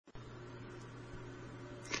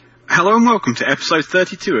Hello and welcome to episode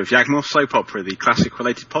 32 of Yawgmoth Soap Opera, the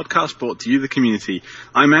classic-related podcast brought to you, the community.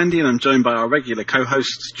 I'm Andy and I'm joined by our regular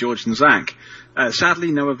co-hosts, George and Zach.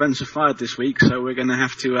 Sadly, no events are fired this week, so we're going to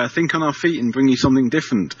have to think on our feet and bring you something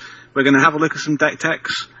different. We're going to have a look at some deck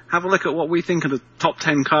techs, have a look at what we think are the top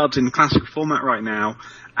 10 cards in Classic format right now,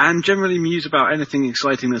 and generally muse about anything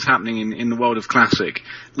exciting that's happening in the world of Classic.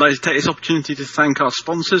 I'd like to take this opportunity to thank our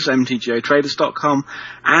sponsors, mtgotraders.com,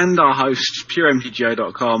 and our hosts,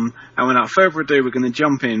 puremtgo.com. And without further ado, we're going to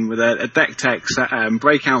jump in with a deck tech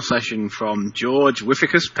breakout session from George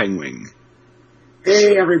Wifficus Penguin.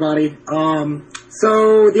 Hey everybody.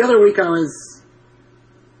 So the other week I was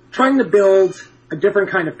trying to build a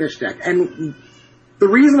different kind of fish deck, and the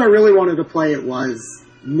reason I really wanted to play it was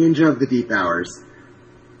Ninja of the Deep Hours.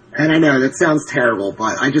 And I know, that sounds terrible,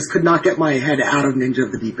 but I just could not get my head out of Ninja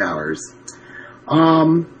of the Deep Hours.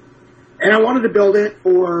 And I wanted to build it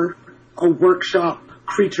for a workshop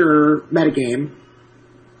creature metagame.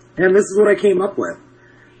 And this is what I came up with.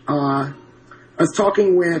 I was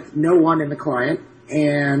talking with No One in the client,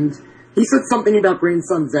 and he said something about Green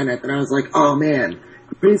Sun Zenith, and I was like, oh man,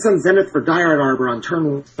 Green Sun Zenith for Dire Arbor on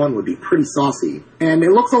turn 1 would be pretty saucy. And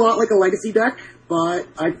it looks a lot like a Legacy deck, but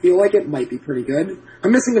I feel like it might be pretty good.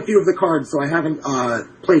 I'm missing a few of the cards, so I haven't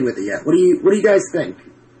played with it yet. What do you guys think?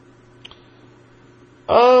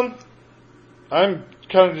 I'm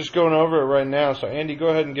kind of just going over it right now, so Andy, go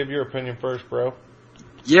ahead and give your opinion first, bro.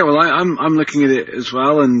 Yeah, well, I'm looking at it as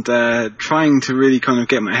well and trying to really kind of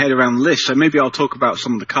get my head around the list. So maybe I'll talk about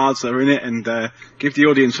some of the cards that are in it and give the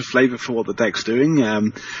audience a flavour for what the deck's doing.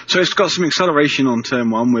 So it's got some acceleration on turn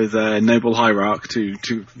 1 with Noble Hierarch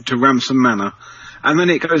to ramp some mana. And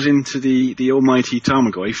then it goes into the almighty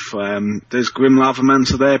Tarmogoyf. There's Grim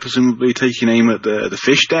Lavamancer there, presumably taking aim at the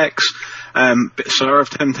fish decks. Sir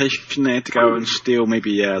of Temptation there to go and steal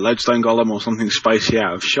maybe Lodestone Golem or something spicy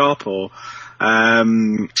out of shop, or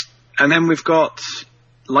and then we've got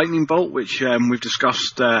Lightning Bolt, which we've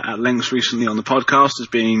discussed at length recently on the podcast as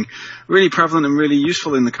being really prevalent and really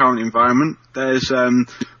useful in the current environment. There's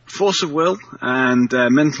Force of Will and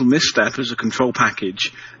Mental Misstep as a control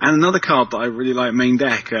package. And another card that I really like main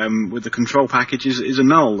deck with the control package is a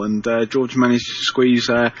Null, and George managed to squeeze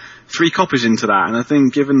 3 copies into that. And I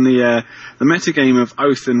think given the metagame of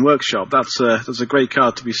Oath and Workshop, that's a great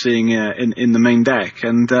card to be seeing in the main deck.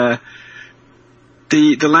 And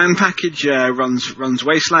the land package runs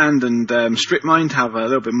Wasteland and Strip Mine to have a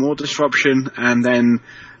little bit more disruption, and then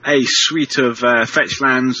a suite of fetch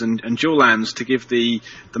lands and dual lands to give the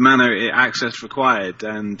mana access required.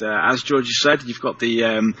 And as George said, you've got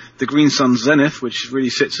the Green Sun Zenith, which really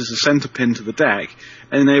sits as a centre pin to the deck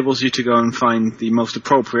and enables you to go and find the most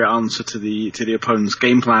appropriate answer to the opponent's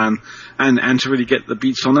game plan and to really get the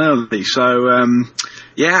beats on early. So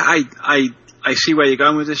I see where you're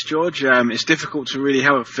going with this, George. It's difficult to really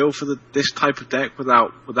have a feel for this type of deck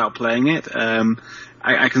without playing it.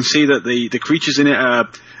 I can see that the creatures in it are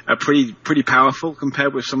pretty powerful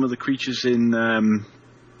compared with some of the creatures in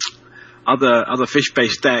other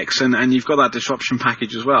fish-based decks, and you've got that disruption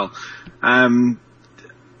package as well.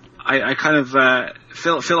 I kind of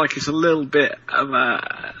feel like it's a little bit of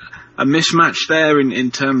a mismatch there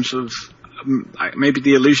in terms of maybe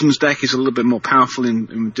the Illusions deck is a little bit more powerful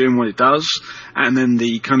in doing what it does, and then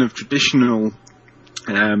the kind of traditional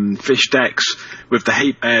fish decks with the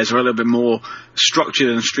hate bears are a little bit more structured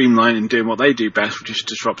and streamlined in doing what they do best, which is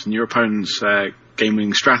disrupting your opponent's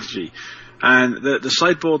game-winning strategy. And the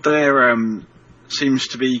sideboard there seems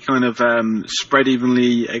to be kind of spread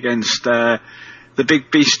evenly against the big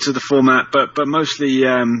beasts of the format, but mostly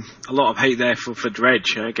a lot of hate there for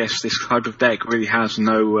Dredge. I guess this type of deck really has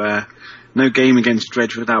no game against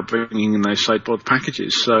Dredge without bringing in those sideboard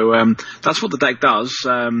packages. So that's what the deck does.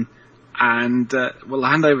 And we'll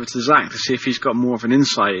hand over to Zach to see if he's got more of an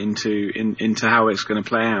insight into how it's going to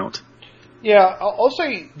play out. Yeah, I'll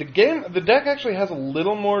say the deck actually has a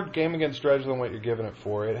little more game against Dredge than what you're giving it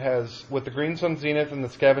for. It has, with the Green Sun Zenith and the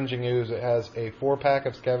Scavenging Ooze, it has a 4-pack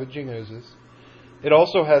of Scavenging Oozes. It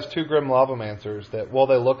also has 2 Grim Lavamancers that, while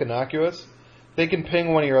they look innocuous, they can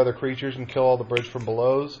ping one of your other creatures and kill all the bridge from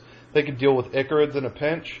belows. They can deal with Icarids in a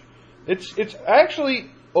pinch. It's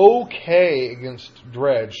actually okay against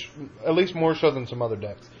Dredge, at least more so than some other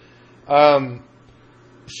decks. Some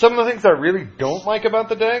of the things I really don't like about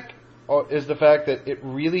the deck is the fact that it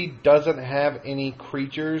really doesn't have any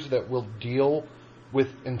creatures that will deal with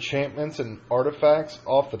enchantments and artifacts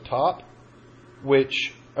off the top,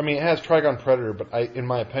 which, I mean, it has Trigon Predator, but in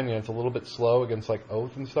my opinion, it's a little bit slow against like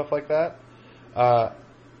Oath and stuff like that.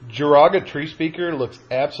 Jiraga Tree Speaker looks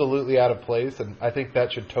absolutely out of place, and I think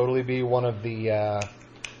that should totally be one of the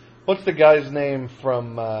what's the guy's name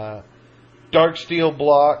from Dark Steel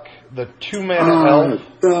Block, the 2-mana elf?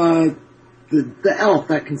 The elf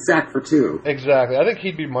that can sack for 2. Exactly. I think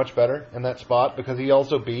he'd be much better in that spot because he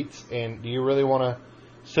also beats. And do you really want to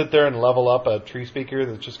sit there and level up a Tree Speaker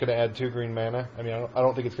that's just going to add 2 green mana? I mean, I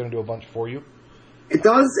don't think it's going to do a bunch for you. It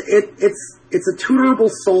does. It's a tutorable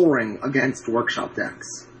Soul Ring against Workshop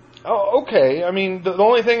decks. Oh, okay. I mean, the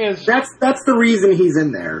only thing is... That's the reason he's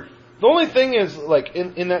in there. The only thing is, like,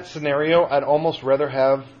 in that scenario, I'd almost rather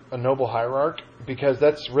have a Noble Hierarch, because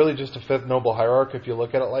that's really just a 5th Noble Hierarch if you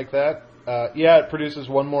look at it like that. Yeah, it produces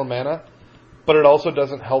 1 more mana, but it also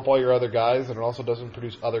doesn't help all your other guys, and it also doesn't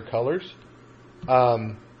produce other colors.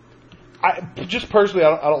 Just personally,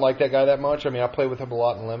 I don't like that guy that much. I mean, I play with him a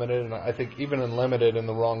lot in Limited, and I think even in Limited, in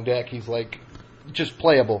the wrong deck, he's, like, just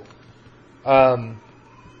playable.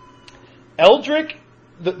 Eldrick,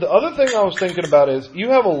 the other thing I was thinking about is, you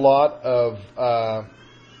have a lot of,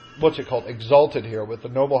 what's it called, Exalted here with the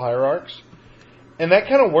Noble Hierarchs, and that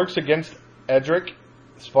kind of works against Edric,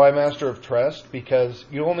 Spymaster of Trest, because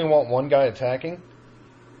you only want one guy attacking,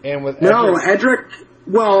 and with Edric,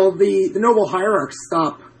 well, the Noble Hierarchs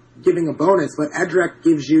stop giving a bonus, but Edric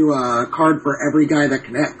gives you a card for every guy that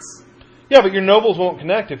connects. Yeah, but your Nobles won't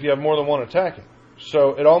connect if you have more than one attacking.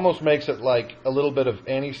 So it almost makes it like a little bit of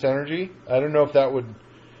anti-synergy. I don't know if that would...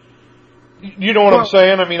 You know what I'm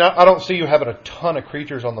saying? I mean, I don't see you having a ton of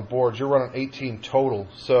creatures on the board. You're running 18 total,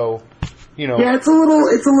 so, you know... Yeah, it's a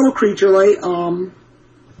little creature light.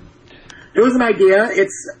 It was an idea.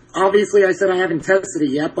 It's... Obviously, I said I haven't tested it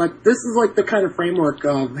yet, but this is like the kind of framework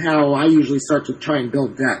of how I usually start to try and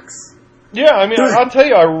build decks. Yeah, I mean, I'll tell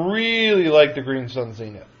you, I really like the Green Sun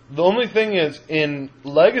Zenith. The only thing is, in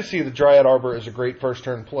Legacy, the Dryad Arbor is a great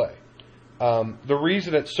first-turn play. The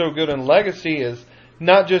reason it's so good in Legacy is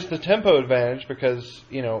not just the tempo advantage, because,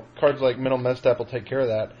 you know, cards like Mental Misstep will take care of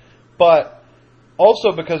that, but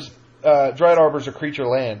also because Dryad Arbor is a creature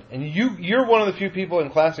land, and you're one of the few people in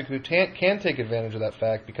Classic who can take advantage of that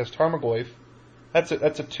fact, because Tarmogoyf, that's a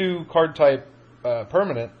 2-card type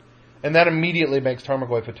permanent, and that immediately makes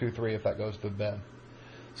Tarmogoyf a 2/3 if that goes to the bin.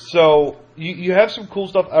 So you have some cool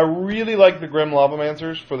stuff. I really like the Grim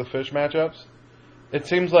Lavamancers for the fish matchups. It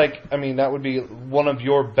seems like, I mean, that would be one of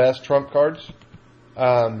your best trump cards.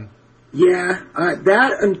 That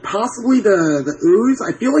and possibly the Ooze.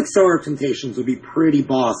 I feel like Sower of Temptations would be pretty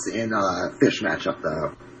boss in a fish matchup,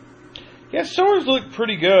 though. Yeah, Sowers look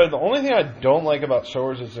pretty good. The only thing I don't like about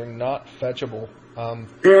Sowers is they're not fetchable.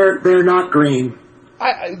 They're not green.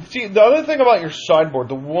 I see, the other thing about your sideboard,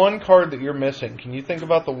 the one card that you're missing, can you think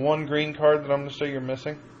about the one green card that I'm going to say you're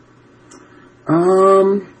missing?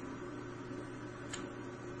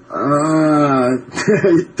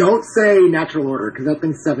 Don't say Natural Order, because that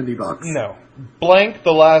thing's $70. No. Blank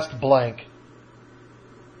the last blank.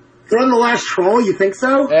 Run the last troll, you think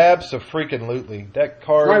so? Abso-freaking-lutely. That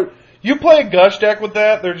card... You play a Gush deck with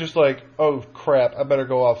that, they're just like, oh crap, I better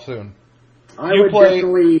go off soon. I would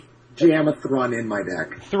definitely jam a Thrun in my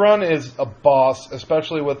deck. Thrun is a boss,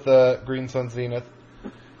 especially with the Green Sun Zenith.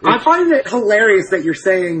 I find it hilarious that you're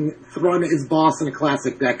saying Thrun is boss in a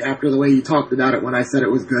Classic deck after the way you talked about it when I said it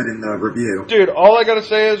was good in the review. Dude, all I gotta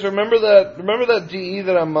say is remember that DE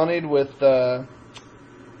that I moneyed with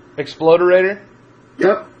Exploderator?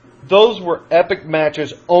 Yep. Those were epic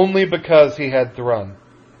matches only because he had Thrun.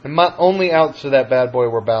 And my only outs to that bad boy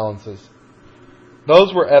were balances.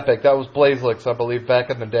 Those were epic. That was Blazelix, I believe, back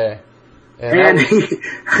in the day. And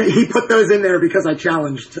he put those in there because I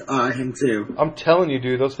challenged him too. I'm telling you,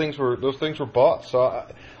 dude, those things were boss. So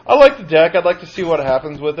I like the deck. I'd like to see what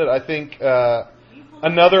happens with it. I think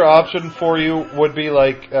another option for you would be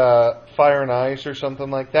like Fire and Ice or something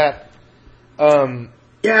like that.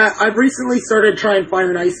 Yeah, I've recently started trying Fire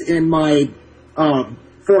and Ice in my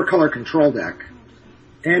 4-color control deck.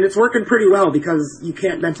 And it's working pretty well because you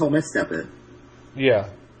can't Mental Misstep it.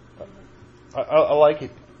 Yeah. I like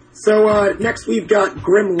it. So next we've got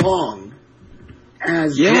Grim Long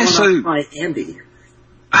as drawn up by Andy.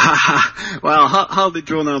 Well, hardly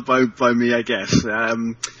drawn out by me, I guess.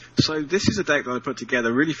 So this is a deck that I put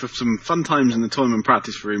together really for some fun times in the tournament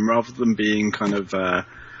practice room rather than being kind of a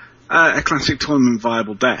classic tournament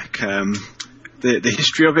viable deck. The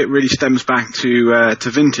history of it really stems back to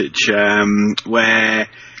Vintage, where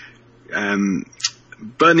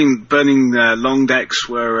burning long decks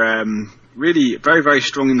were really very, very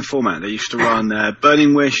strong in the format. They used to run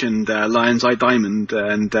Burning Wish and Lion's Eye Diamond,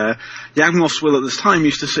 and Yawgmoth's Will at this time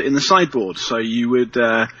used to sit in the sideboard, so you'd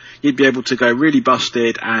be able to go really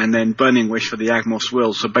busted and then Burning Wish for the Yawgmoth's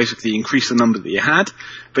Will, so basically increase the number that you had,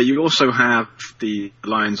 but you also have the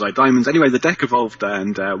Lion's Eye Diamonds. Anyway, the deck evolved,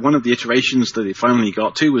 and one of the iterations that it finally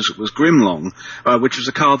got to was Grimlong, which was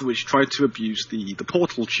a card which tried to abuse the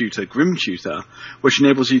portal tutor, Grim Tutor, which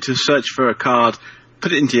enables you to search for a card,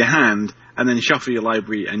 put it into your hand, and then shuffle your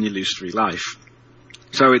library and you lose 3 life.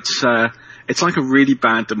 So it's like a really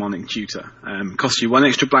bad demonic tutor. Costs you 1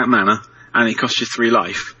 extra black mana, and it costs you 3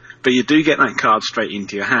 life. But you do get that card straight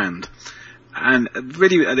into your hand. And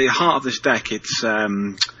really, at the heart of this deck, it's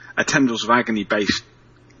a Tendrils of Agony based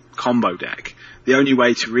combo deck. The only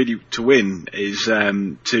way to win is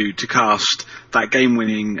to cast that game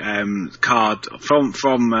winning card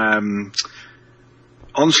from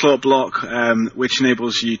Onslaught block, which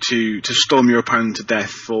enables you to storm your opponent to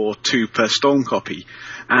death for 2 per storm copy.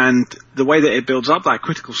 And the way that it builds up that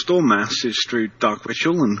critical storm mass is through Dark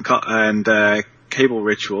Ritual and Cable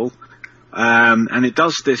Ritual. And it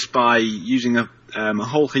does this by using a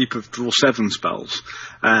whole heap of draw 7 spells.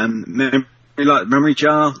 Memory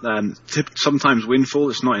Jar, sometimes Windfall,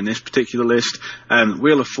 it's not in this particular list,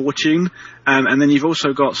 Wheel of Fortune, and then you've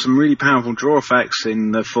also got some really powerful draw effects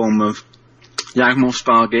in the form of Yawgmoth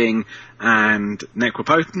Sparking and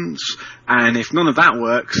Necropotence, and if none of that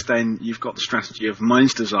works, then you've got the strategy of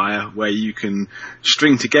Mind's Desire, where you can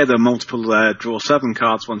string together multiple draw 7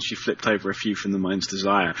 cards once you've flipped over a few from the Mind's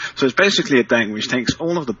Desire. So it's basically a deck which takes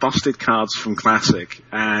all of the busted cards from Classic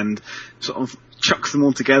and sort of chucks them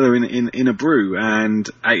all together in a brew, and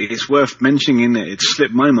it's worth mentioning it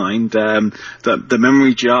slipped my mind that the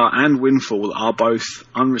Memory Jar and Windfall are both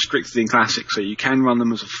unrestricted in Classic, so you can run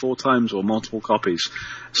them as 4 times or multiple copies.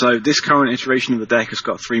 So this current iteration of the deck has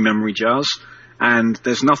got 3 Memory Jars, and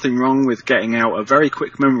there's nothing wrong with getting out a very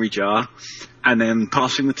quick Memory Jar and then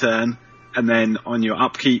passing the turn, and then on your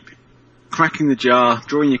upkeep cracking the jar,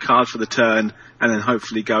 drawing your card for the turn, and then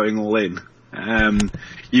hopefully going all in.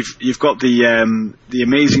 You've got the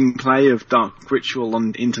amazing play of Dark Ritual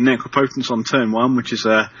into Necropotence on turn 1, which is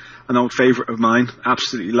an old favourite of mine.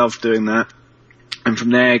 Absolutely love doing that. And from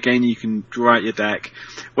there, again, you can draw out your deck.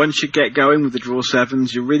 Once you get going with the draw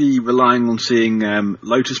 7s, you're really relying on seeing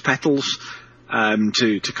Lotus Petals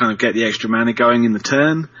to kind of get the extra mana going in the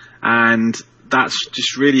turn. And that's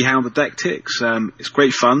just really how the deck ticks. It's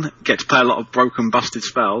great fun. Get to play a lot of broken, busted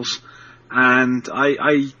spells. And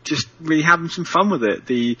I just really having some fun with it.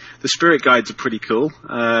 The spirit guides are pretty cool.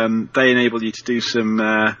 They enable you to do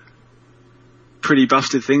some pretty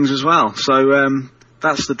busted things as well. So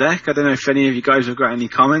that's the deck. I don't know if any of you guys have got any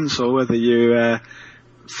comments, or whether you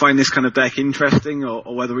find this kind of deck interesting,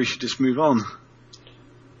 or whether we should just move on.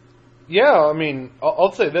 Yeah, I mean,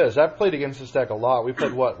 I'll say this. I've played against this deck a lot. We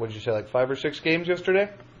played, what would you say, like 5 or 6 games yesterday?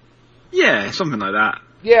 Yeah, something like that.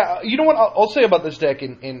 Yeah, you know what I'll say about this deck,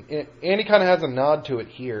 and Andy kind of has a nod to it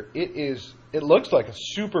here. It looks like a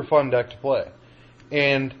super fun deck to play.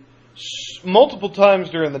 And multiple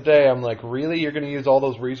times during the day, I'm like, really? You're going to use all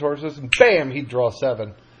those resources? And bam, he'd draw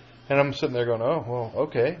 7. And I'm sitting there going, oh, well,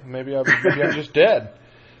 okay, maybe I'm just dead.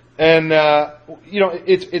 And,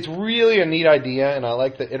 it's really a neat idea, and I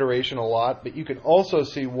like the iteration a lot. But you can also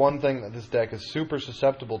see one thing that this deck is super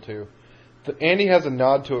susceptible to. Andy has a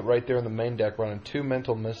nod to it right there in the main deck, running 2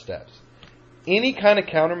 Mental Missteps. Any kind of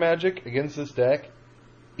counter magic against this deck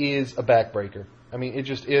is a backbreaker. I mean, it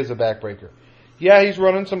just is a backbreaker. Yeah, he's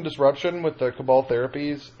running some disruption with the Cabal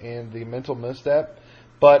Therapies and the Mental Misstep,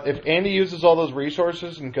 but if Andy uses all those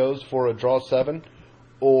resources and goes for a draw 7,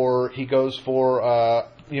 or he goes for,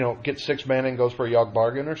 gets 6 mana and goes for a Yogg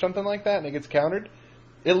Bargain or something like that, and it gets countered,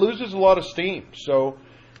 it loses a lot of steam. So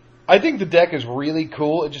I think the deck is really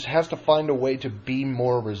cool. It just has to find a way to be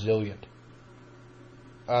more resilient.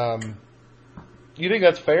 You think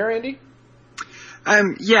that's fair, Andy?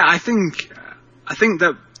 Yeah, I think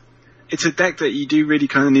that it's a deck that you do really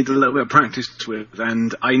kind of need a little bit of practice with.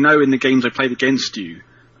 And I know in the games I played against you,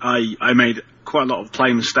 I made quite a lot of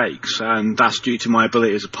play mistakes, and that's due to my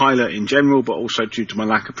ability as a pilot in general, but also due to my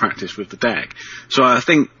lack of practice with the deck. So I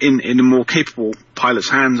think in a more capable pilot's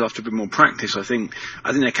hands, after a bit more practice, I think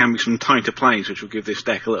there can be some tighter plays which will give this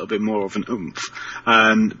deck a little bit more of an oomph.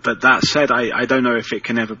 But that said, I don't know if it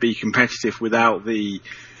can ever be competitive without the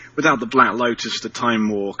Black Lotus, the Time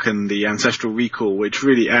Walk, and the Ancestral Recall, which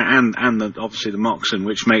really, and obviously the Moxen,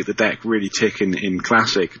 which make the deck really tick in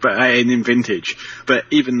Classic, but in Vintage. But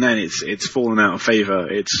even then, it's fallen out of favour.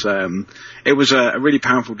 It was a really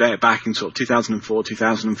powerful deck back in sort of 2004,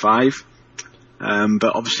 2005.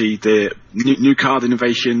 But obviously the new card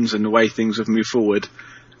innovations and the way things have moved forward,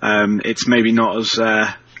 it's maybe not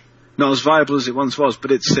as viable as it once was,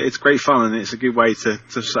 but it's great fun, and it's a good way to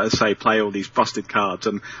sort of say play all these busted cards.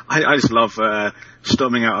 And I just love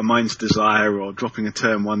storming out a Mind's Desire or dropping a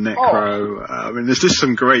turn 1 Necro. I mean, there's just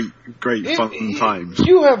some great fun times.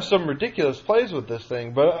 You have some ridiculous plays with this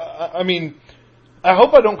thing, but I mean, I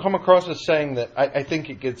hope I don't come across as saying that I think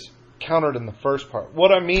it gets countered in the first part.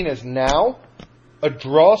 What I mean is now, a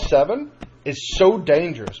draw 7 is so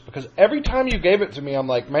dangerous, because every time you gave it to me, I'm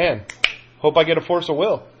like, man, hope I get a Force of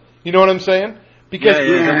Will. You know what I'm saying?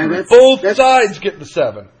 Because both sides get the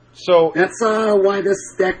 7. So that's why this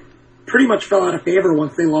deck pretty much fell out of favor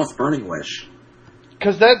once they lost Burning Wish.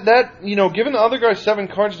 Because that giving the other guy 7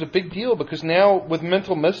 cards is a big deal, because now with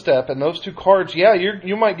Mental Misstep and those 2 cards,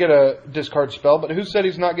 you might get a discard spell, but who said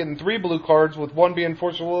he's not getting 3 blue cards, with 1 being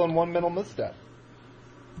Force of Will and 1 Mental Misstep?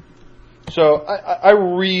 So I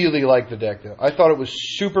really like the deck, though. I thought it was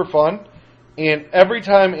super fun. And every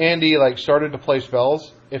time Andy started to play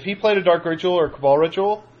spells, if he played a Dark Ritual or a Cabal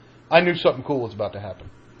Ritual, I knew something cool was about to happen.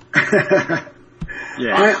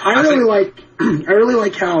 Yeah, I really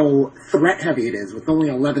like how threat heavy it is with only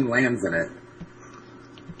 11 lands in it.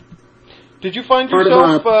 Did you find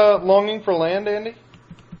yourself longing for land, Andy?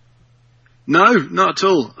 No, not at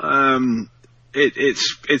all.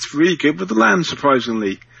 It's really good with the land,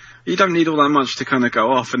 surprisingly. You don't need all that much to kind of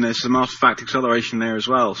go off, and there's some artifact acceleration there as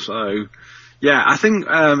well. So, yeah, I think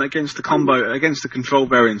against the control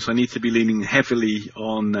variants, I need to be leaning heavily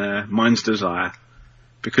on Mind's Desire,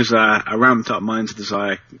 because a ramped up Mind's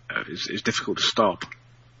Desire is difficult to stop.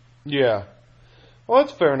 Yeah. Well,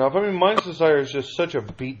 that's fair enough. I mean, Mind's Desire is just such a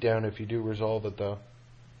beatdown if you do resolve it, though.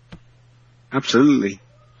 Absolutely.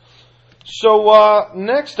 So,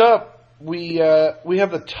 next up, we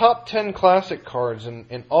have the top 10 classic cards,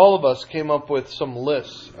 and all of us came up with some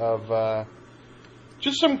lists of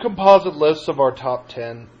just some composite lists of our top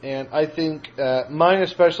 10. And I think mine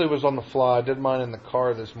especially was on the fly. I did mine in the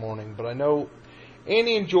car this morning, but I know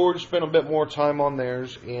Andy and George spent a bit more time on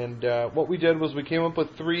theirs. And what we did was we came up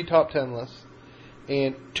with 3 top 10 lists,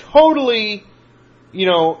 and totally,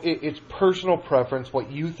 it's personal preference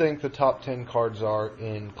what you think the top 10 cards are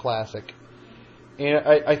in classic. And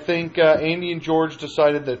I think Andy and George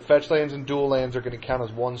decided that fetch lands and dual lands are going to count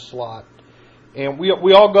as one slot. And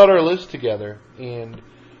we all got our list together. And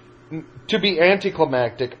to be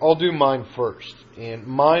anticlimactic, I'll do mine first. And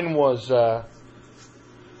mine was, I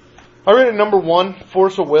rated number 1,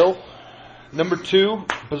 Force of Will. Number 2,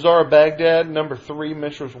 Bazaar of Baghdad. Number 3,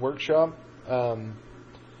 Mishra's Workshop.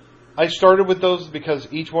 I started with those because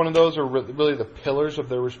each one of those are really the pillars of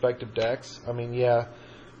their respective decks. I mean, yeah,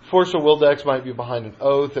 Force of Will decks might be behind an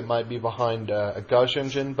Oath, it might be behind a Gush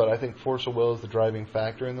engine, but I think Force of Will is the driving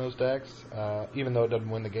factor in those decks, even though it doesn't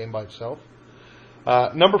win the game by itself.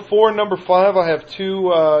 Number 4 and number 5, I have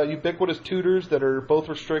 2 ubiquitous tutors that are both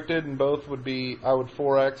restricted, and both would be, I would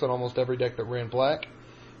 4X on almost every deck that ran black,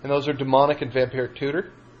 and those are Demonic and Vampiric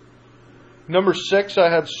Tutor. Number 6, I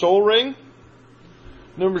had Soul Ring.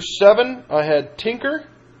 Number 7, I had Tinker.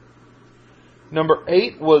 Number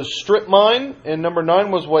 8 was Strip Mine, and number 9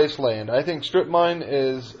 was Wasteland. I think Strip Mine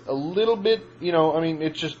is a little bit,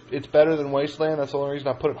 it's better than Wasteland. That's the only reason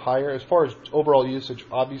I put it higher. As far as overall usage,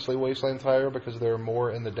 obviously Wasteland's higher because there are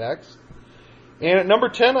more in the decks. And at number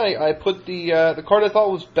 10, I put the card I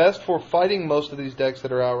thought was best for fighting most of these decks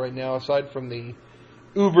that are out right now, aside from the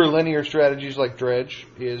uber linear strategies like Dredge,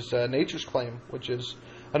 is Nature's Claim, which is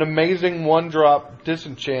an amazing one-drop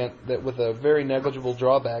disenchant that with a very negligible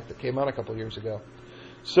drawback that came out a couple years ago.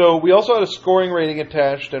 So we also had a scoring rating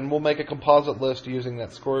attached, and we'll make a composite list using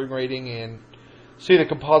that scoring rating and see the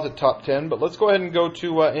composite top 10. But let's go ahead and go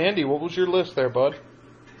to Andy. What was your list there, bud?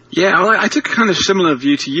 Yeah, I took a kind of similar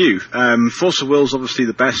view to you. Force of Will is obviously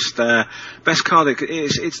the best card.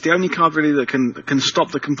 It's the only card really that can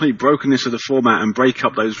stop the complete brokenness of the format and break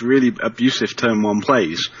up those really abusive turn 1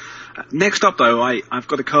 plays. Next up, though, I've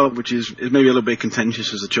got a card which is maybe a little bit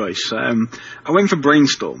contentious as a choice. I went for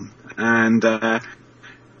Brainstorm, and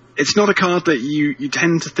it's not a card that you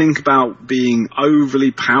tend to think about being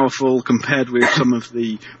overly powerful compared with some of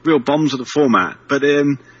the real bombs of the format, but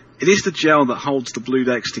it is the gel that holds the blue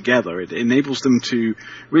decks together. It enables them to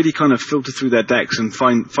really kind of filter through their decks and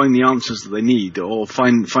find the answers that they need, or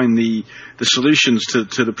find the solutions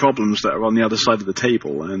to the problems that are on the other side of the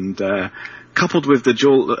table. And coupled with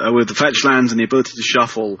the fetch lands and the ability to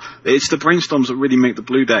shuffle, it's the brainstorms that really make the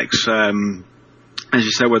blue decks as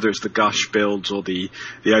you say, whether it's the Gush builds or the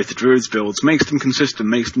Oath of Druids builds, makes them consistent,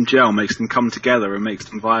 makes them gel, makes them come together, and makes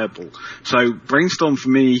them viable. So Brainstorm for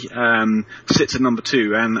me sits at number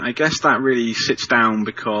 2, and I guess that really sits down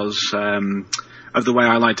because of the way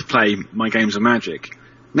I like to play my games of Magic.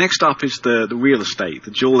 Next up is the real estate,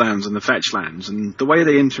 the dual lands and the fetch lands, and the way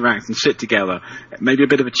they interact and sit together. Maybe a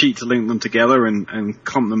bit of a cheat to link them together and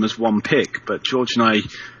clump them as one pick, but George and I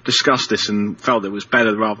discussed this and felt it was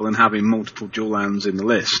better rather than having multiple dual lands in the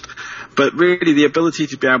list. But really the ability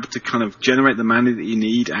to be able to kind of generate the mana that you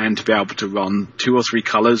need and to be able to run 2 or 3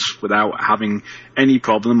 colours without having any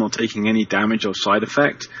problem or taking any damage or side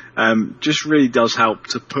effect, just really does help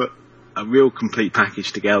to put a real complete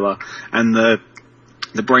package together, and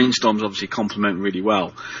the brainstorms obviously complement really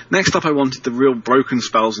well. Next up, I wanted the real broken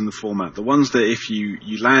spells in the format. The ones that if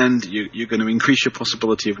you land, you're going to increase your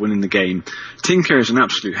possibility of winning the game. Tinker is an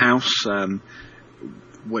absolute house.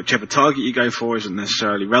 Whichever target you go for isn't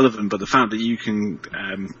necessarily relevant, but the fact that you can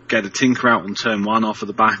get a Tinker out on turn 1 off of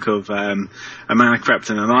the back of a Mana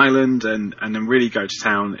Crypt and an island and then really go to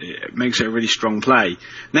town, it makes it a really strong play.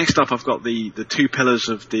 Next up, I've got the 2 pillars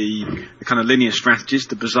of the kind of linear strategies,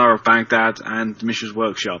 the Bazaar of Baghdad and the Mishra's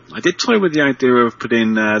Workshop. I did toy with the idea of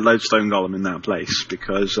putting Lodestone Golem in that place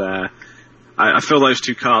because I feel those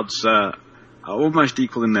 2 cards are almost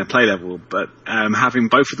equal in their play level, but having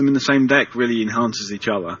both of them in the same deck really enhances each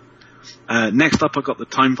other. Next up, I've got the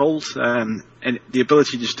Time Vault, and the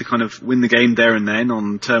ability just to kind of win the game there and then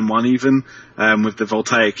on turn 1 even, with the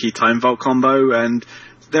Voltaic Key Time Vault combo, and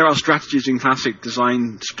there are strategies in Classic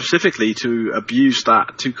designed specifically to abuse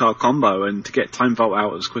that 2-card combo and to get Time Vault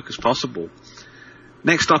out as quick as possible.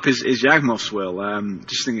 Next up is Yawgmoth's Will.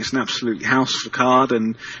 Just think it's an absolute house card,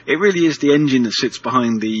 and it really is the engine that sits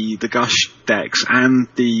behind the Gush decks and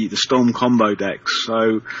the Storm combo decks.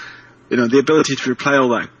 So, the ability to replay all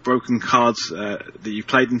that broken cards that you've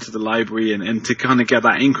played into the library and to kind of get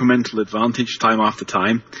that incremental advantage time after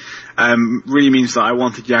time, really means that I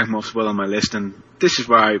wanted Yawgmoth's Will on my list, and this is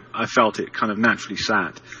where I felt it kind of naturally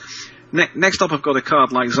sat. Next up, I've got a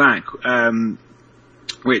card like Zach,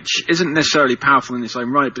 which isn't necessarily powerful in its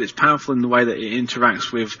own right, but it's powerful in the way that it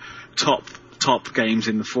interacts with top games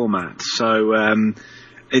in the format. So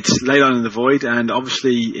it's Leyline of the Void, and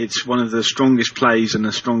obviously it's one of the strongest plays and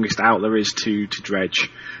the strongest out there is to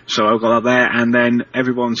Dredge. So I've got that there, and then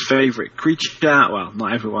everyone's favourite creature, well,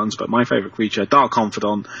 not everyone's, but my favourite creature, Dark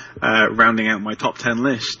Confidant, rounding out my top 10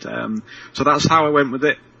 list. So that's how I went with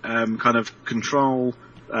it, kind of control,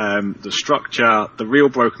 the structure, the real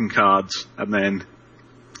broken cards, and then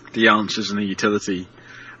the answers and the utility.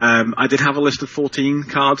 I did have a list of 14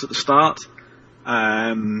 cards at the start,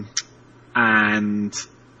 and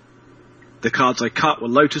the cards I cut were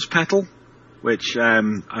Lotus Petal, which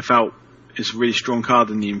I felt is a really strong card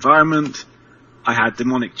in the environment. I had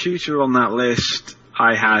Demonic Tutor on that list,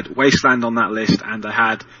 I had Wasteland on that list, and I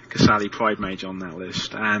had Kasali Pride Mage on that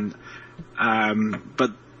list. And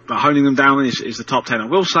but honing them down is the top 10. I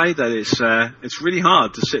will say that it's really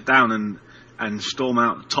hard to sit down and storm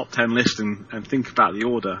out the top 10 list and think about the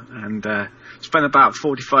order, and spent about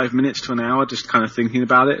 45 minutes to an hour just kind of thinking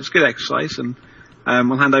about it. It's good exercise, and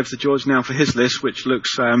we'll hand over to George now for his list, which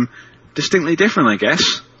looks distinctly different, I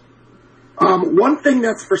guess. One thing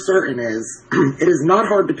that's for certain is it is not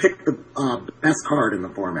hard to pick the best card in the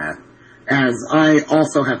format, as I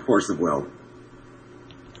also have Force of Will.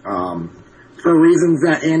 For reasons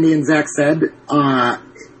that Andy and Zach said,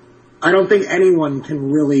 I don't think anyone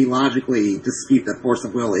can really logically dispute that Force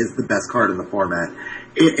of Will is the best card in the format.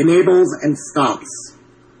 It enables and stops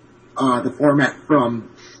the format from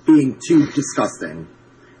being too disgusting.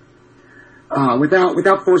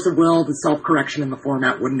 Without Force of Will, the self-correction in the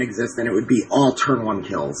format wouldn't exist, and it would be all turn 1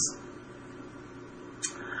 kills.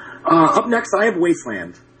 Up next, I have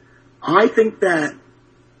Wasteland. I think that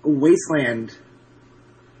Wasteland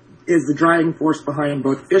is the driving force behind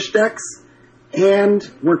both fish decks and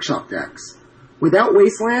workshop decks. Without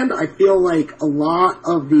Wasteland, I feel like a lot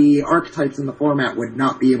of the archetypes in the format would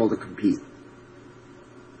not be able to compete.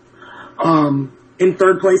 In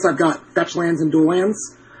third place, I've got Fetch Lands and Dual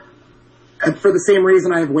Lands. And for the same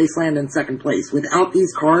reason, I have Wasteland in second place. Without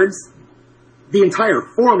these cards, the entire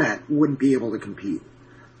format wouldn't be able to compete.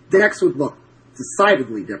 Decks would look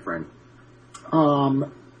decidedly different.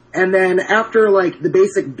 And then after, the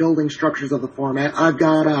basic building structures of the format, I've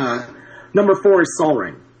got, number 4 is Sol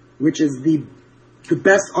Ring, which is the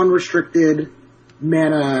best unrestricted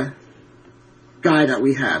mana guy that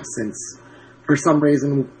we have, since for some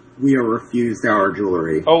reason we are refused our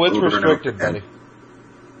jewelry. Oh, it's restricted, buddy.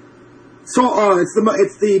 So, it's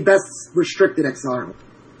the best restricted XR.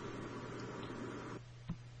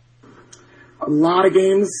 a lot of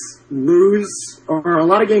games lose, or a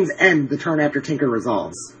lot of games end the turn after Tinker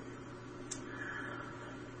resolves.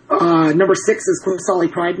 Number 6 is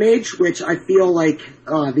Quasali Pride Mage, which I feel like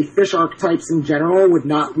the fish archetypes in general would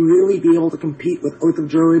not really be able to compete with Oath of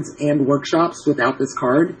Druids and Workshops without this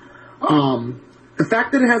card. The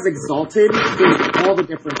fact that it has Exalted makes all the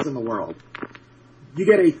difference in the world. You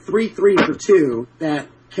get a 3/3 for 2 that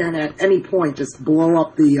can at any point just blow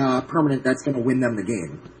up the permanent that's going to win them the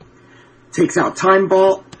game. It takes out Time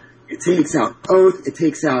Vault, it takes out Oath, it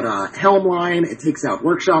takes out Helmline, it takes out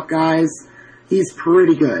Workshop guys. He's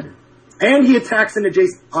pretty good. And he attacks into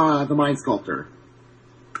the Mind Sculptor.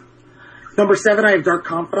 Number 7, I have Dark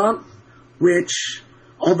Confidant, which,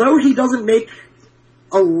 although he doesn't make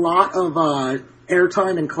a lot of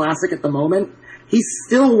airtime in Classic at the moment, he's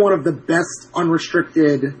still one of the best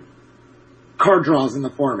unrestricted card draws in the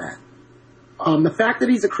format. The fact that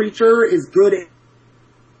he's a creature is good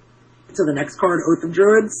to the next card, Oath of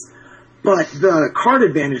Druids, but the card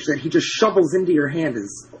advantage that he just shovels into your hand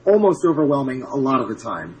is almost overwhelming a lot of the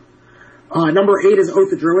time. Number 8 is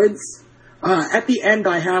Oath of Druids. At the end,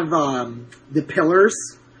 I have the Pillars.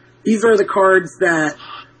 These are the cards that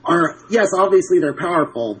are, yes, obviously they're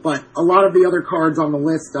powerful, but a lot of the other cards on the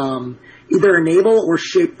list either enable or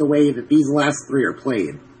shape the way that these last 3 are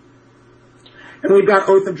played. And we've got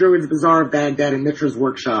Oath of Druids, Bazaar of Baghdad, and Mithra's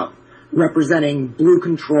Workshop, representing Blue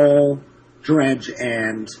Control, Dredge,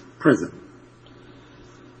 and Prison.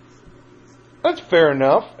 That's fair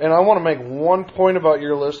enough, and I want to make one point about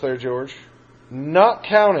your list there, George. Not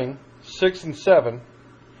counting 6 and 7,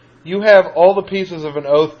 you have all the pieces of an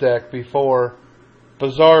Oath deck before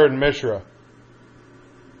Bazaar and Mishra.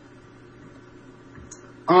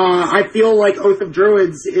 I feel like Oath of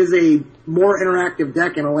Druids is a more interactive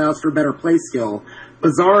deck and allows for better play skill.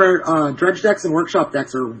 Bazaar, Dredge decks and Workshop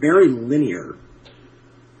decks are very linear.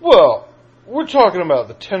 Well, we're talking about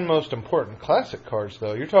the 10 most important Classic cards,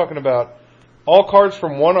 though. You're talking about all cards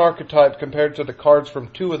from one archetype compared to the cards from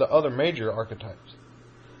 2 of the other major archetypes.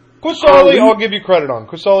 Quasali, I'll give you credit on.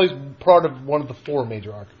 Quasali's part of one of the 4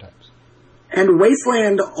 major archetypes. And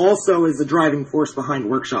Wasteland also is the driving force behind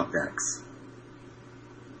Workshop decks.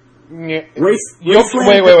 Yeah.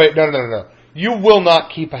 Wasteland... Wait. No. You will not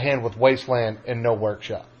keep a hand with Wasteland and no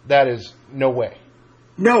Workshop. That is no way.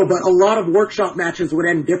 No, but a lot of Workshop matches would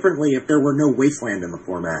end differently if there were no Wasteland in the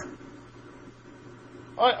format.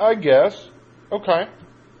 I guess. Okay.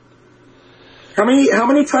 How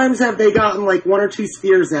many times have they gotten like 1 or 2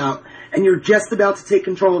 spheres out, and you're just about to take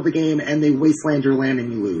control of the game, and they Wasteland your land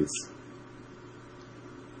and you lose?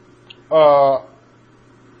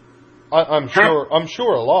 I'm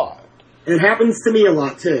sure a lot. It happens to me a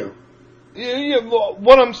lot too. Yeah.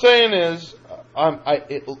 What I'm saying is,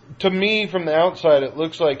 to me from the outside, it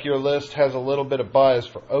looks like your list has a little bit of bias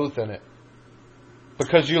for Oath in it.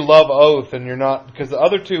 Because you love Oath and you're not, because the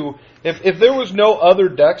other 2, if there was no other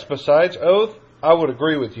decks besides Oath, I would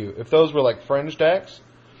agree with you. If those were like fringe decks.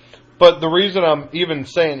 But the reason I'm even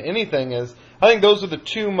saying anything is, I think those are the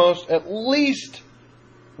 2 most, at least,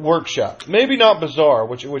 Workshop. Maybe not Bazaar,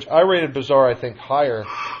 which I rated Bazaar, I think, higher.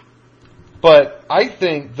 But I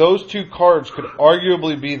think those 2 cards could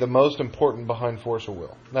arguably be the most important behind Force of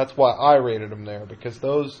Will. That's why I rated them there, because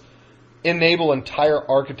those enable entire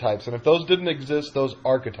archetypes, and if those didn't exist, those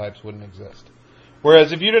archetypes wouldn't exist.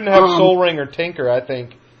 Whereas if you didn't have Soul Ring or Tinker, I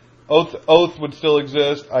think Oath would still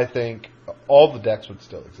exist. I think all the decks would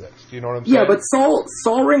still exist. Do you know what I'm saying? Yeah, but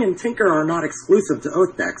Soul Ring and Tinker are not exclusive to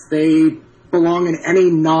Oath decks. They belong in any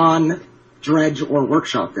non-Dredge or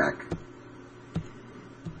Workshop deck.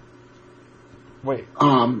 Wait.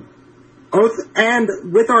 Oath, and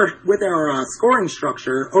with our scoring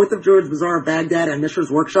structure, Oath of Druids, Bazaar of Baghdad, and Mishra's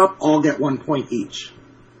Workshop all get 1 point each.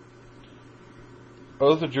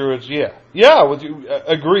 Oath of Druids, yeah. Yeah, with you,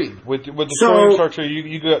 agreed. With the scoring structure,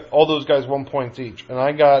 you got all those guys 1 point each. And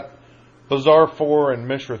I got Bazaar 4 and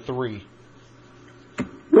Mishra 3.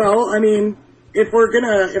 Well, I mean, if we're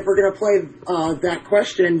gonna play that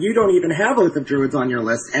question, you don't even have Oath of Druids on your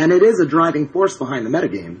list, and it is a driving force behind the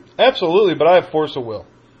metagame. Absolutely, but I have Force of Will,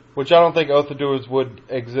 which I don't think Oath of Druids would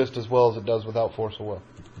exist as well as it does without Force of Will.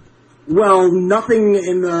 Well, nothing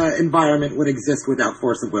in the environment would exist without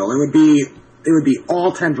Force of Will. It would be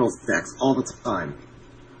all Tendrils decks all the time.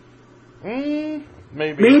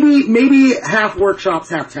 Maybe half Workshops,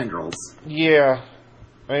 half Tendrils. Yeah.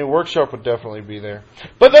 I mean, Workshop would definitely be there.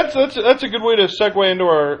 But that's a good way to segue into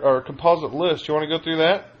our composite list. You want to go through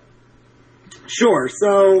that? Sure.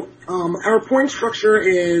 So, our point structure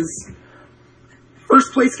is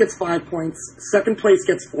first place gets 5 points, second place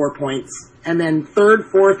gets 4 points, and then third,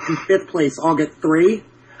 fourth, and fifth place all get 3.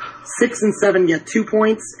 6 and 7 get 2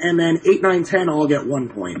 points, and then 8, 9, 10 all get 1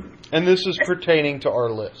 point. And this is pertaining to our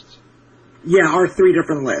lists. Yeah, our 3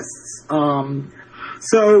 different lists.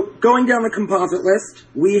 So, going down the composite list,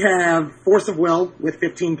 we have Force of Will with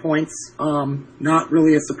 15 points. Not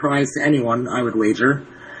really a surprise to anyone, I would wager.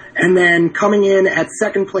 And then coming in at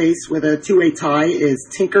second place with a 2-way tie is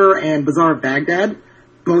Tinker and Bazaar of Baghdad,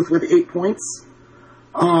 both with 8 points.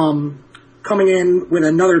 Coming in with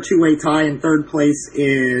another 2-way tie in third place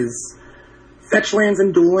is Fetch Lands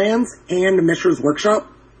and Dual Lands and Mishra's Workshop.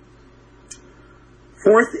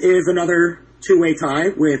 Fourth is another 2-way tie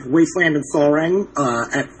with Wasteland and Solrang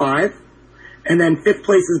at 5. And then fifth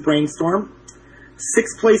place is Brainstorm.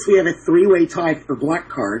 Sixth place we have a 3-way tie for black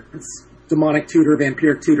cards. Demonic Tutor,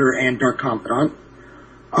 Vampiric Tutor, and Dark Confidant.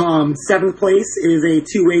 Seventh place is a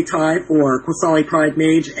 2-way tie for Qasali Pride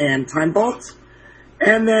Mage and Time Vault.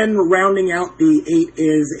 And then rounding out the 8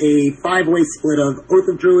 is a 5-way split of Oath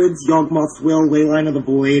of Druids, Yawgmoth's Will, Leyline of the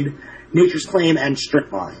Void, Nature's Claim, and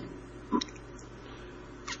Stripmine.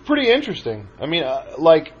 Pretty interesting. I mean,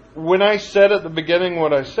 like, when I said at the beginning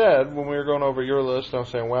what I said, when we were going over your list, I was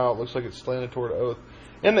saying, wow, it looks like it's slanted toward Oath.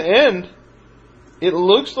 In the end, it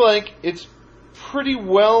looks like it's pretty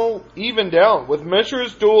well evened out, with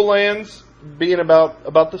Mishra's Dual Lands being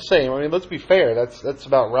about the same. I mean, let's be fair, that's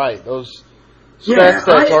about right. Those stats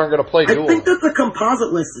aren't going to play dual. I think that the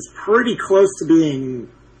composite list is pretty close to being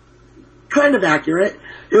kind of accurate.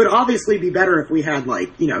 It would obviously be better if we had, 10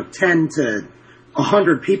 to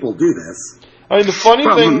 100 people do this. I mean,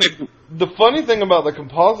 the funny thing about the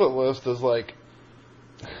composite list is,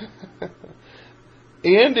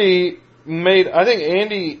 Andy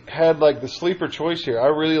had, the sleeper choice here. I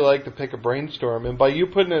really like to pick a Brainstorm, and by you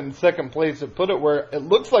putting it in second place, it put it where it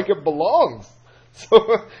looks like it belongs.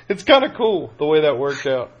 So, it's kind of cool, the way that worked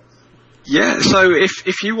out. Yeah, so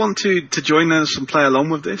if you want to join us and play along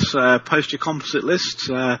with this, post your composite lists,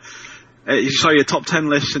 you show your top 10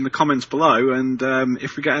 lists in the comments below, and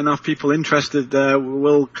if we get enough people interested,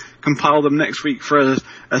 we'll compile them next week for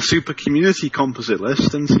a super community composite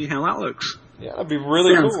list and see how that looks. Yeah, that'd be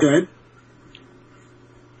really Sounds cool. Good.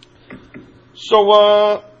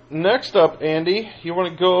 So, next up, Andy, you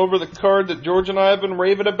want to go over the card that George and I have been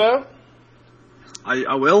raving about?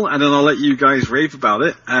 I will, and then I'll let you guys rave about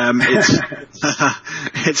it.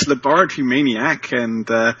 It's Laboratory Maniac, and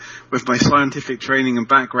with my scientific training and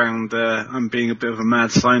background, I'm being a bit of a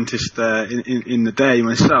mad scientist in the day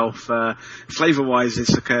myself. Flavor-wise,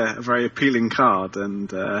 it's a very appealing card,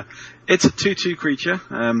 and it's a 2/2 creature.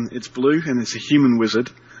 It's blue, and it's a human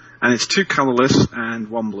wizard, and it's 2 colorless and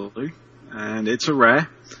 1 blue, and it's a rare.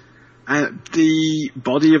 The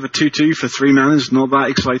body of a 2/2 for 3 mana is not that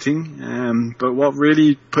exciting, but what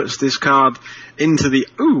really puts this card into the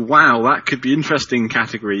 "ooh, wow, that could be interesting"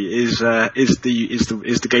 category is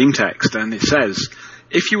the game text, and it says,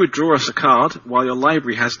 if you would draw us a card while your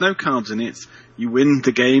library has no cards in it, you win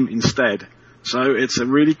the game instead. So it's a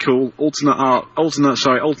really cool alternate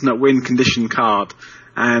win condition card,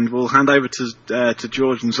 and we'll hand over to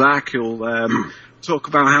George and Zach, who'll talk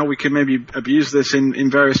about how we can maybe abuse this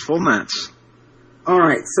in various formats.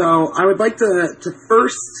 Alright, so I would like to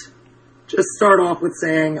first just start off with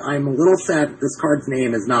saying I'm a little sad that this card's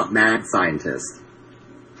name is not Mad Scientist.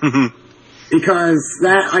 Because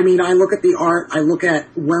I look at the art, I look at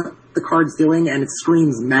what the card's doing, and it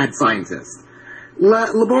screams Mad Scientist.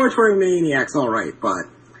 Laboratory Maniac's alright, but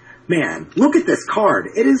man, look at this card.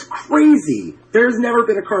 It is crazy. There's never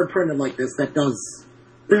been a card printed like this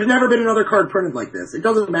There's never been another card printed like this. It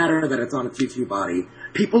doesn't matter that it's on a 2/2 body.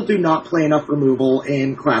 People do not play enough removal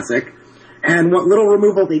in Classic, and what little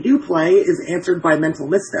removal they do play is answered by Mental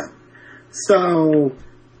Misstep. So,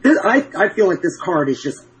 I feel like this card is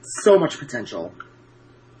just so much potential.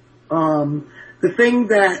 The thing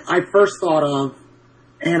that I first thought of,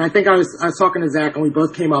 and I think I was talking to Zach and we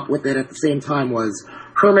both came up with it at the same time, was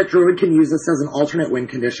Hermit Druid can use this as an alternate win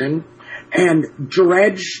condition. And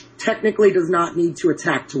Dredge technically does not need to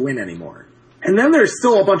attack to win anymore. And then there's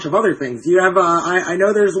still a bunch of other things. You have, I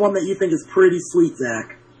know there's one that you think is pretty sweet,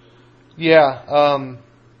 Zach. Yeah,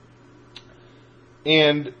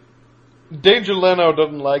 and Danger Leno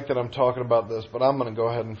doesn't like that I'm talking about this, but I'm going to go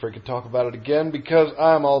ahead and freaking talk about it again because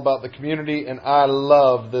I'm all about the community, and I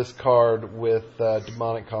love this card with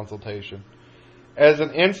Demonic Consultation. As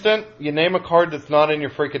an instant, you name a card that's not in your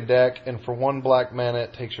freaking deck, and for 1 black mana,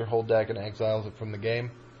 it takes your whole deck and exiles it from the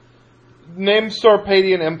game. Name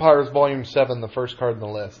Sarpadian Empires Volume 7, the first card in the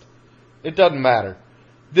list. It doesn't matter.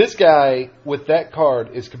 This guy, with that card,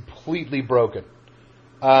 is completely broken.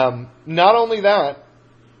 Not only that,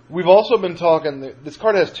 we've also been talking, this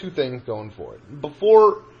card has 2 things going for it.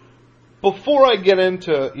 Before before I get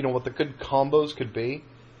into, what the good combos could be,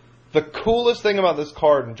 the coolest thing about this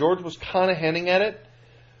card, and George was kind of hinting at it,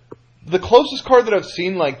 the closest card that I've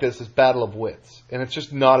seen like this is Battle of Wits, and it's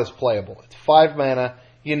just not as playable. It's 5 mana,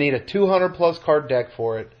 you need a 200 plus card deck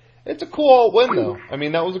for it. It's a cool alt win though. I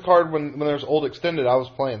mean, that was a card when there was Old Extended, I was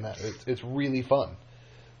playing that. It's really fun.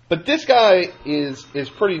 But this guy is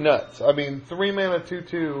pretty nuts. I mean, 3 mana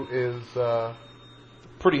 2/2 is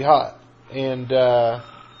pretty hot. And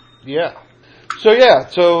yeah.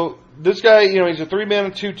 So this guy, he's a 3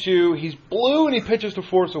 mana 2/2. He's blue and he pitches to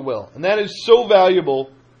Force of Will. And that is so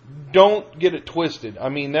valuable. Don't get it twisted. I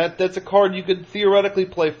mean, that's a card you could theoretically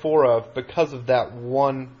play 4 of because of that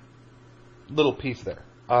one little piece there.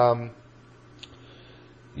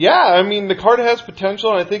 Yeah, I mean, the card has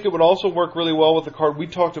potential, and I think it would also work really well with the card we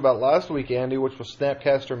talked about last week, Andy, which was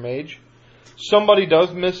Snapcaster Mage. Somebody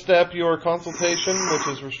does misstep your consultation, which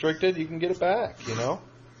is restricted, you can get it back,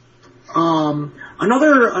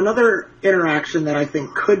 Another interaction that I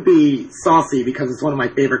think could be saucy because it's one of my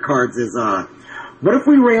favorite cards is, what if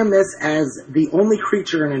we ran this as the only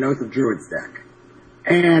creature in an Oath of Druids deck?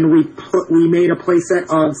 And we made a playset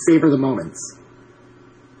of Savor the Moments.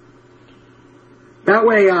 That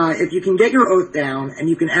way, if you can get your Oath down and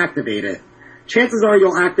you can activate it, chances are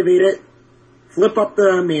you'll activate it, flip up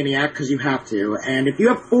the Maniac because you have to, and if you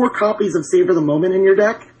have 4 copies of Savor the Moment in your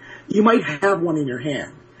deck, you might have one in your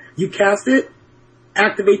hand. You cast it,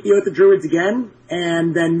 activate the Oath of Druids again,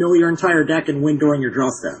 and then mill your entire deck and win during your draw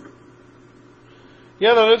step.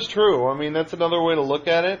 Yeah, that is true. I mean, that's another way to look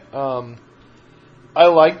at it. I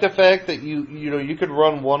like the fact that you could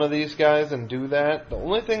run one of these guys and do that. The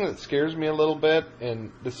only thing that scares me a little bit,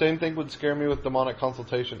 and the same thing would scare me with Demonic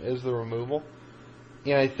Consultation, is the removal.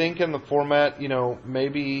 And I think in the format,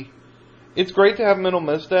 maybe it's great to have Mental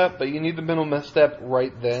Misstep, but you need the Mental Misstep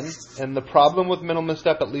right then. And the problem with Mental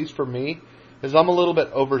Misstep, at least for me, is I'm a little bit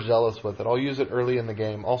overzealous with it. I'll use it early in the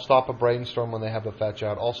game. I'll stop a Brainstorm when they have a fetch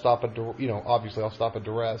out. I'll stop obviously I'll stop a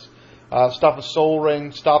Duress. Stop a Soul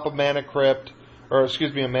Ring, stop a Mana Crypt, a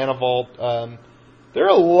Mana Vault. There are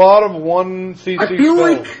a lot of 1 CC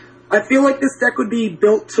spells. I feel like this deck would be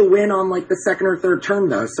built to win on like the second or third turn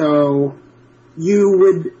though, so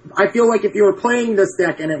I feel like if you were playing this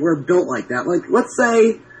deck and it were built like that, like let's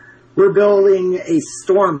say we're building a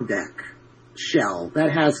Storm deck shell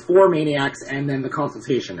that has 4 Maniacs and then the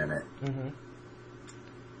Consultation in it. Mm-hmm.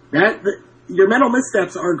 Your Mental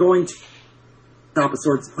Missteps are going to stop a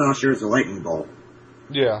Swords of Plowshares or Lightning Bolt.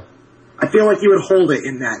 Yeah. I feel like you would hold it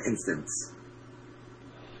in that instance.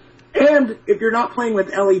 And if you're not playing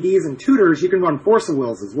with LEDs and tutors, you can run Force of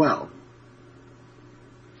Wills as well.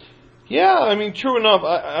 Yeah, I mean, true enough.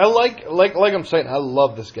 I like I'm saying, I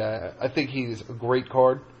love this guy. I think he's a great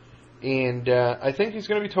card, and I think he's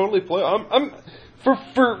going to be totally playable.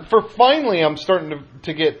 Finally, I'm starting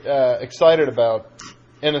to get excited about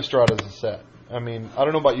Innistrad as a set. I mean, I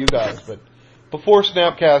don't know about you guys, but before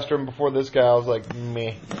Snapcaster and before this guy, I was like,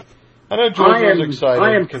 meh. I know George was excited.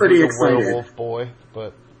 I am pretty excited. Werewolf boy,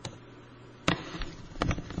 but.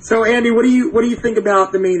 So, Andy, what do you think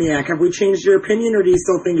about the Maniac? Have we changed your opinion, or do you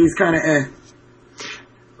still think he's kind of eh?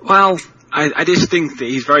 Well, I just think that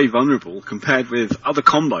he's very vulnerable compared with other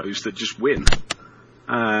combos that just win.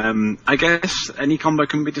 I guess any combo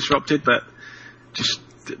can be disrupted, but just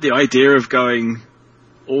the idea of going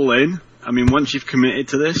all in. I mean, once you've committed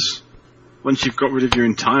to this, once you've got rid of your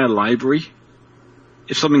entire library,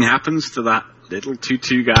 if something happens to that little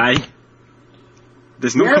 2/2 guy,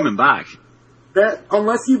 there's no coming back. That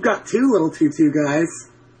unless you've got 2 little 2/2 guys.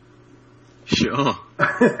 Sure.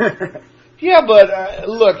 Yeah, but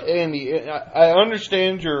look, Andy, I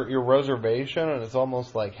understand your reservation, and it's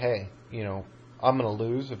almost like, hey, I'm going to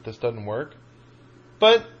lose if this doesn't work.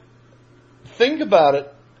 But think about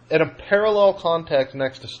it in a parallel context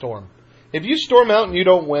next to Storm. If you storm out and you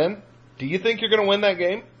don't win, do you think you're going to win that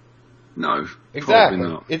game? No. Exactly.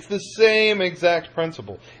 Probably not. It's the same exact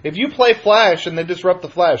principle. If you play Flash and they disrupt the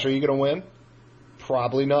Flash, are you going to win?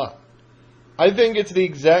 Probably not. I think it's the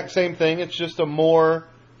exact same thing. It's just a more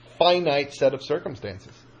finite set of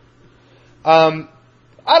circumstances. I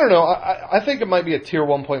don't know. I think it might be a tier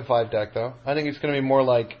 1.5 deck, though. I think it's going to be more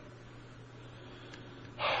like...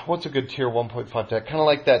 What's a good tier 1.5 deck? Kind of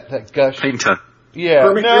like that Gush... Painter. Yeah.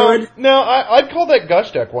 Hermit No, I'd call that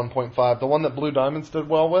Gush deck 1.5, the one that Blue Diamonds did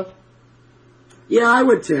well with. Yeah, I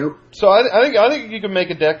would too. So I think you can make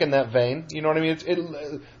a deck in that vein. You know what I mean?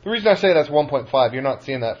 The reason I say that's 1.5, you're not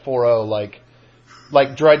seeing that 4.0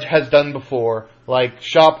 like Dredge has done before, like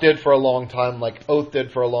Shop did for a long time, like Oath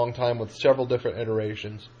did for a long time with several different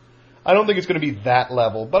iterations. I don't think it's going to be that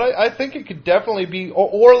level, but I think it could definitely be,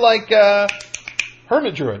 or like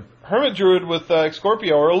Hermit Druid. Hermit Druid with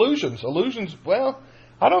Scorpio or Illusions. Illusions, well,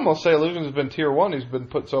 I'd almost say Illusions has been tier 1. He's been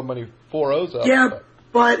put so many 4-0s up. Yeah,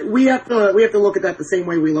 but we have to look at that the same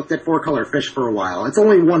way we looked at 4-color fish for a while. It's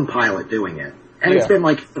only one pilot doing it, and it's been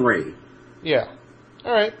like 3. Yeah.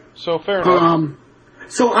 All right. So fair enough.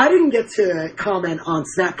 So I didn't get to comment on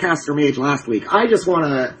Snapcaster Mage last week. I just want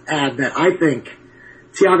to add that I think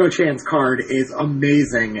Tiago Chan's card is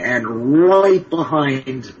amazing and right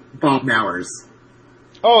behind Bob Mauer's.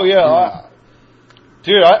 Oh yeah,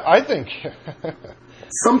 dude. I think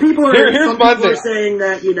some people are are saying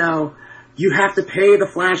that you have to pay the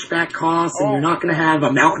flashback costs and you're not going to have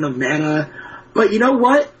a mountain of mana. But you know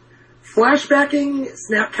what? Flashbacking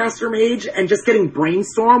Snapcaster Mage and just getting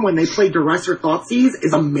Brainstorm when they play Duress or Thoughtseize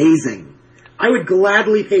is amazing. I would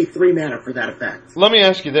gladly pay 3 mana for that effect. Let me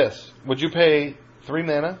ask you this. Would you pay 3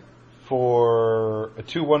 mana for a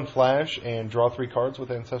 2/1 flash and draw 3 cards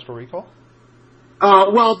with Ancestral Recall?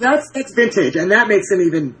 Well, that's vintage, and that makes him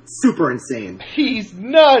even super insane. He's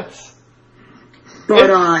nuts!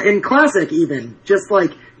 But in Classic even, just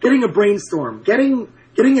like getting a Brainstorm, getting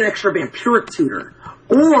an extra Vampiric Tutor,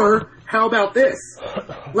 or how about this?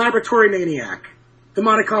 Laboratory Maniac,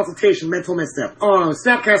 Demonic Consultation, Mental Misstep. Oh,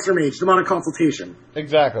 Snapcaster Mage, Demonic Consultation.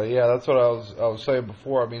 Exactly, yeah, that's what I was saying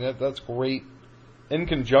before. I mean, that's great in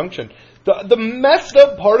conjunction. The messed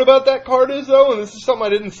up part about that card is, though, and this is something I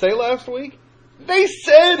didn't say last week, they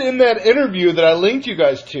said in that interview that I linked you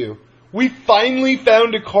guys to, we finally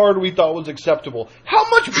found a card we thought was acceptable. How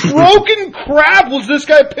much broken crap was this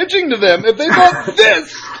guy pitching to them if they thought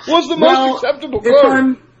this was the most acceptable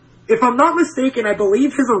card? If I'm not mistaken, I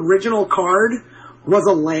believe his original card was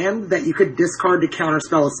a land that you could discard to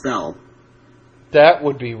counterspell a spell. That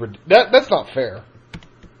would be... That's not fair.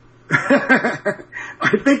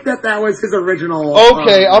 I think that was his original...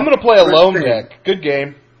 Okay, I'm going to play a loam deck. Good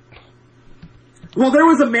game. Well, there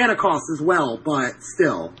was a mana cost as well, but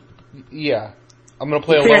still. Yeah. I'm going to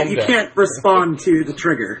play a loam deck. You can't respond to the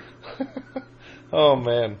trigger. Oh,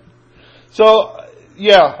 man. So,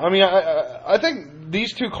 yeah, I mean, I think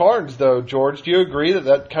these 2 cards, though, George, do you agree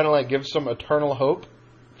that kind of like gives some eternal hope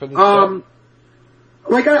for this set?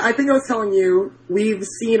 Like I think I was telling you, we've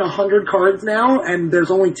seen 100 cards now, and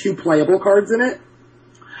there's only 2 playable cards in it.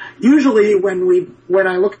 Usually, when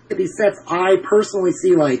I look at these sets, I personally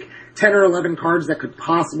see like 10 or 11 cards that could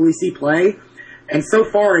possibly see play, and so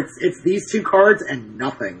far it's these 2 cards and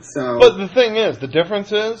nothing. So, but the thing is, the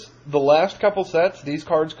difference is the last couple sets, these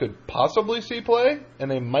cards could possibly see play, and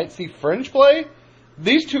they might see fringe play.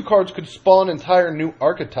 These 2 cards could spawn entire new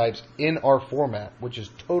archetypes in our format, which is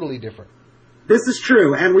totally different. This is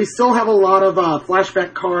true, and we still have a lot of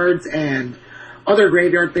flashback cards and other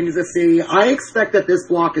graveyard things to see. I expect that this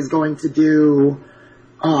block is going to do,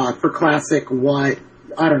 for Classic, what,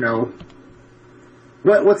 I don't know,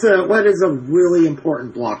 what is a really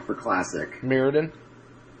important block for Classic? Mirrodin?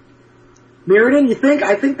 Mirrodin, you think?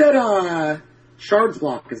 I think that, Shards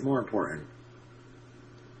block is more important.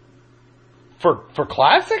 For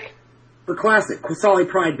Classic? For Classic, Qasali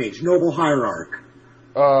Pride Mage, Noble Hierarch.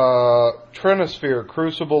 Trinosphere,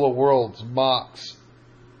 Crucible of Worlds, Mox.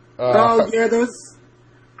 Those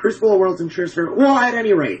Crucible of Worlds and Trinosphere. Well, at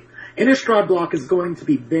any rate, Innistrad block is going to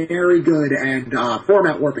be very good and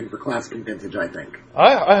format warping for Classic and Vintage, I think.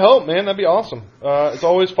 I hope, man. That'd be awesome. It's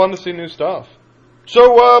always fun to see new stuff.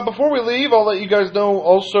 So, before we leave, I'll let you guys know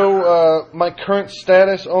also my current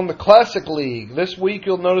status on the Classic League. This week,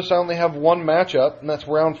 you'll notice I only have 1 matchup, and that's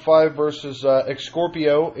round 5 versus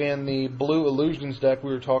Scorpio and the Blue Illusions deck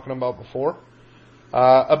we were talking about before.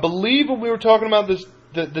 I believe when we were talking about this,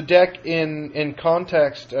 the deck in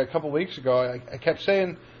context a couple weeks ago, I kept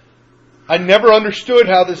saying I never understood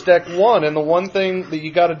how this deck won, and the one thing that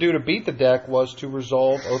you got to do to beat the deck was to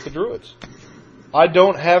resolve Oath of Druids. I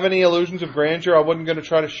don't have any illusions of grandeur. I wasn't going to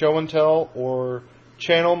try to show and tell or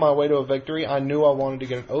channel my way to a victory. I knew I wanted to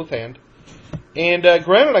get an Oath hand. And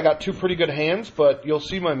granted, I got 2 pretty good hands, but you'll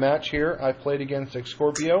see my match here. I played against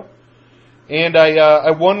Scorpio. And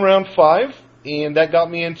I won round 5, and that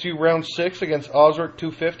got me into round 6 against Osric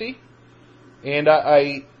 250. And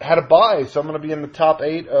I had a bye, so I'm going to be in the top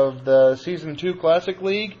 8 of the Season 2 Classic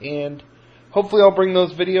League, and hopefully I'll bring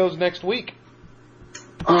those videos next week.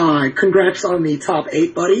 Congrats on the top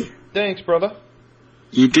 8, buddy. Thanks, brother.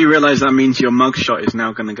 You do realise that means your mugshot is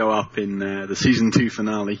now going to go up in the Season 2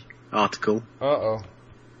 finale article. Uh-oh.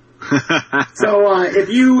 So, if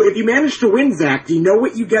you manage to win, Zach, do you know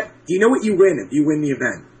what you get? Do you know what you win if you win the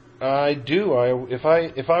event? I do.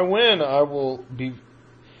 If I win, I will be...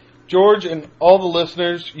 George and all the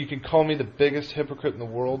listeners, you can call me the biggest hypocrite in the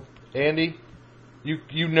world. Andy,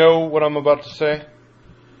 you know what I'm about to say?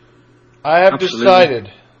 I have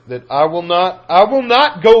decided that I will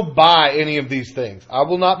not go buy any of these things. I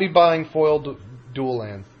will not be buying foil dual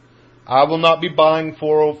lands. I will not be buying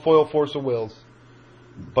foil Force of Wills.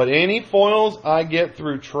 But any foils I get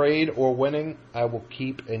through trade or winning, I will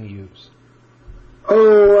keep and use.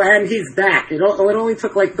 Oh, and he's back. It only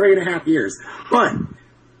took like 3.5 years. But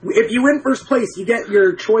if you win first place, you get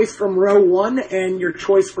your choice from row 1 and your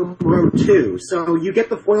choice from row 2. So you get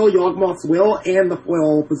the foil Yawgmoth's Will and the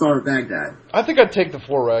foil Bazaar of Baghdad. I think I'd take the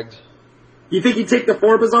 4 regs. You think you'd take the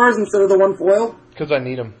 4 Bazaars instead of the 1 foil? Because I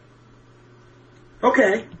need them.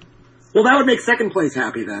 Okay. Well, that would make second place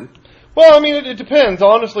happy then. Well, I mean, it depends.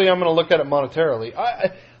 Honestly, I'm going to look at it monetarily.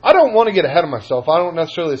 I don't want to get ahead of myself. I don't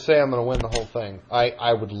necessarily say I'm going to win the whole thing.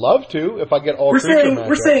 I would love to if I get all creature matchups.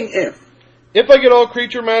 We're saying if. If I get all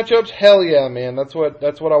creature matchups, hell yeah, man. That's what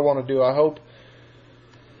I want to do. I hope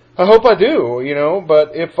I do,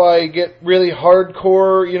 but if I get really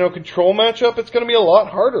hardcore, control matchup, it's going to be a lot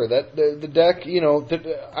harder. That the deck,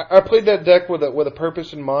 I played that deck with a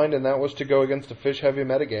purpose in mind, and that was to go against a fish heavy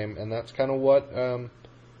metagame, and that's kind of what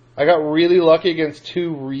I got really lucky against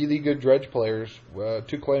 2 really good dredge players,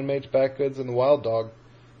 2 Clan Mates, Backgoods, and the Wild Dog,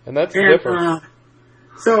 and that's the difference.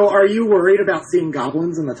 So, are you worried about seeing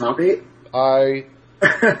goblins in the top 8? I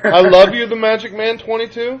love you, the Magic Man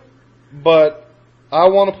 22, but I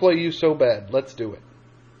want to play you so bad. Let's do it.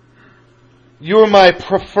 You are my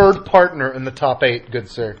preferred partner in the top 8, good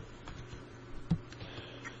sir.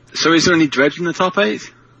 So is there any dredge in the top 8?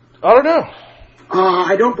 I don't know.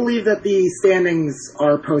 I don't believe that the standings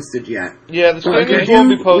are posted yet. Yeah, the standings won't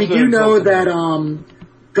be posted. We do know that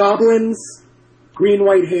goblins, Green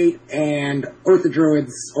White Hate, and Oath of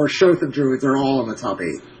Druids, or Shoth of Druids, are all in the top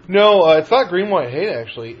 8. No, it's not Green White Hate,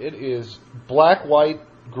 actually. It is Black White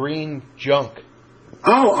Green Junk.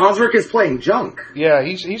 Oh, Osric is playing Junk. Yeah,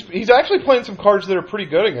 he's actually playing some cards that are pretty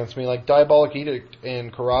good against me, like Diabolic Edict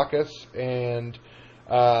and Caracas, and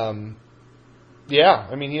yeah,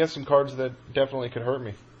 I mean, he has some cards that definitely could hurt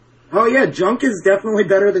me. Oh yeah, Junk is definitely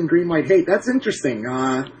better than Green White Hate. That's interesting.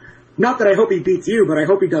 Not that I hope he beats you, but I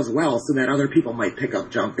hope he does well so that other people might pick up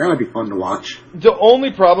Junk. That would be fun to watch. The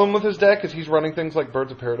only problem with his deck is he's running things like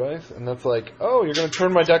Birds of Paradise, and that's like, oh, you're going to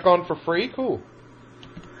turn my deck on for free? Cool.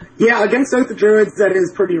 Yeah, against Oath of Druids, that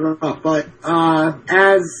is pretty rough, but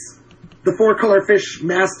as the 4-color fish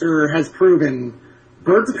master has proven,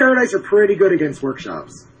 Birds of Paradise are pretty good against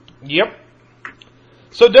workshops. Yep.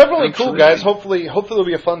 So definitely Absolutely. Cool, guys. Hopefully it'll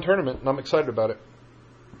be a fun tournament, and I'm excited about it.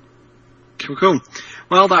 Cool.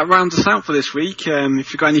 Well, that rounds us out for this week.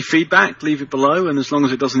 If you've got any feedback, leave it below, and as long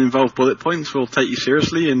as it doesn't involve bullet points, we'll take you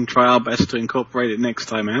seriously and try our best to incorporate it next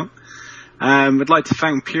time out. We'd like to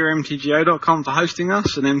thank PureMTGO.com for hosting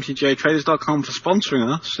us and MTGOTraders.com for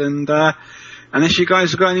sponsoring us. And unless you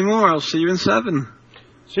guys have got any more, I'll see you in 7.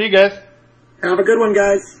 See you guys. Have a good one,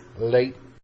 guys. Late.